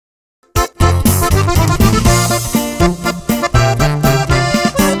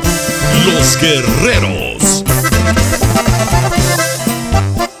Los Guerreros.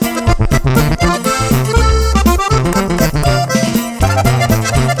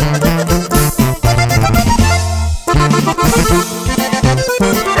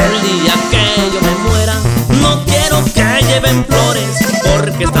 El día que yo me muera, no quiero que lleven flores,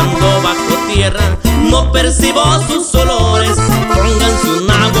 porque estando bajo tierra no percibo sus olores. Pónganse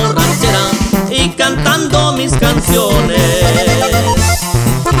una borrachera y cantando mis canciones.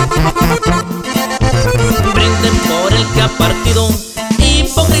 Brinden por el que ha partido,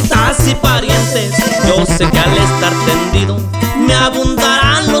 hipócritas y parientes. Yo sé que al estar tendido me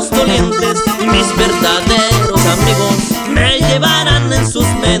abundarán los dolientes. Mis verdaderos amigos me llevarán en sus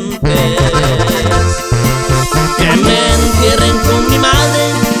mentes. Que me entierren con mi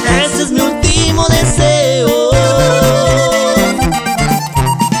madre, ese es mi último deseo.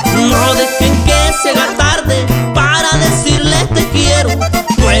 No dejen que se haga tarde para decirle te quiero,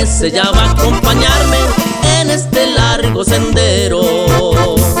 pues ella va a acompañarme en este largo sendero.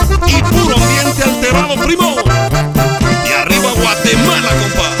 Y puro ambiente alterado, primo. Y arriba Guatemala,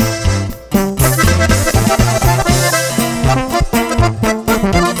 compa.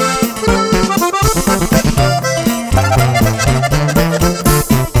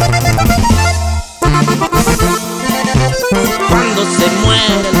 Cuando se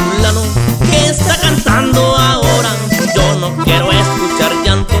muere el fulano que está cantando ahora, yo no quiero escuchar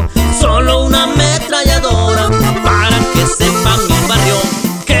llanto, solo una ametralladora, para que sepa mi barrio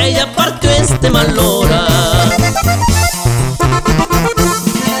que ya partió este mal hora.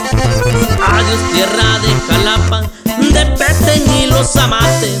 Adiós tierra de Jalapa, de Petén y los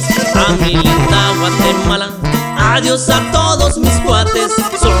amates, a mi linda Guatemala, adiós a todos mis cuates.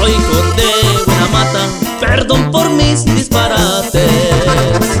 Soy hijo de una mata, perdón por mis disparates.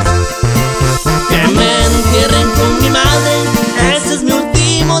 Que me entierren con mi madre, ese es mi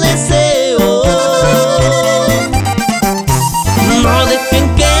último deseo. No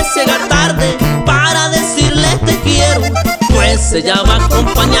dejen que se haga tarde para decirle te quiero, pues ella va a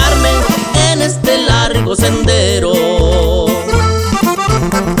acompañarme en este largo sendero.